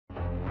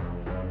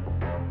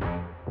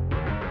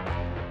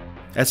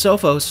At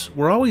Sophos,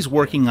 we're always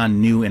working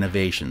on new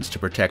innovations to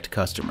protect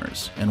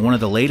customers, and one of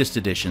the latest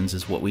additions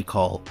is what we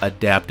call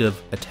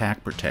Adaptive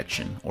Attack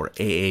Protection, or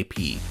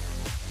AAP.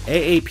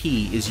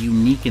 AAP is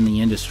unique in the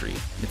industry.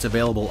 It's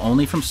available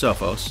only from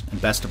Sophos,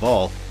 and best of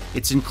all,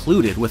 it's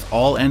included with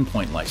all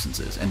endpoint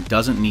licenses and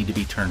doesn't need to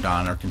be turned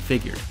on or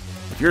configured.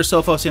 If you're a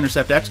Sophos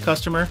Intercept X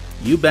customer,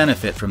 you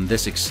benefit from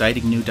this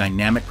exciting new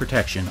dynamic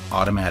protection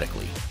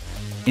automatically.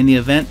 In the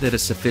event that a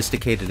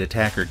sophisticated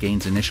attacker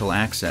gains initial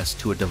access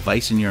to a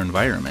device in your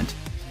environment,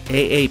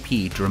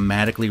 AAP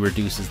dramatically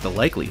reduces the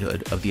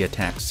likelihood of the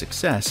attack's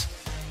success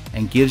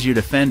and gives your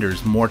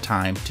defenders more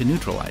time to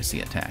neutralize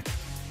the attack.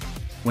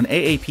 When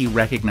AAP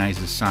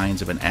recognizes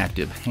signs of an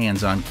active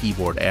hands-on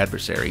keyboard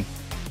adversary,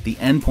 the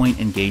endpoint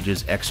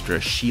engages extra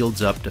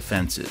shields-up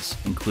defenses,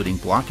 including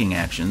blocking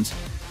actions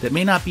that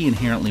may not be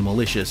inherently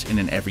malicious in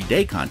an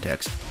everyday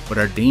context, but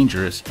are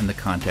dangerous in the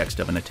context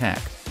of an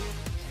attack.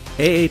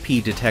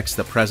 AAP detects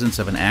the presence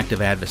of an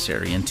active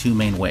adversary in two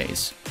main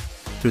ways: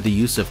 through the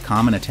use of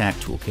common attack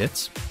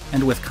toolkits,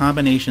 and with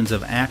combinations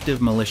of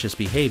active malicious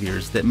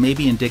behaviors that may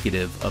be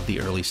indicative of the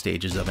early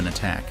stages of an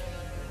attack.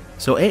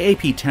 So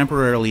AAP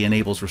temporarily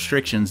enables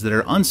restrictions that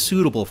are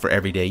unsuitable for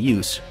everyday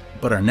use,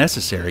 but are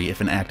necessary if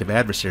an active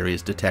adversary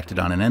is detected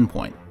on an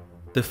endpoint.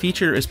 The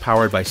feature is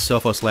powered by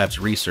Sophos Labs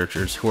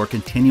researchers who are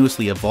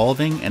continuously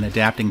evolving and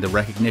adapting the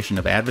recognition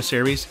of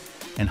adversaries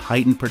and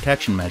heightened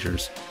protection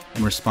measures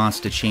in response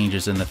to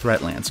changes in the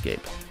threat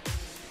landscape.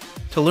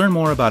 To learn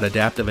more about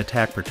adaptive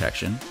attack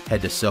protection,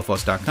 head to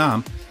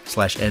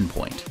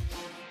sophos.com/endpoint.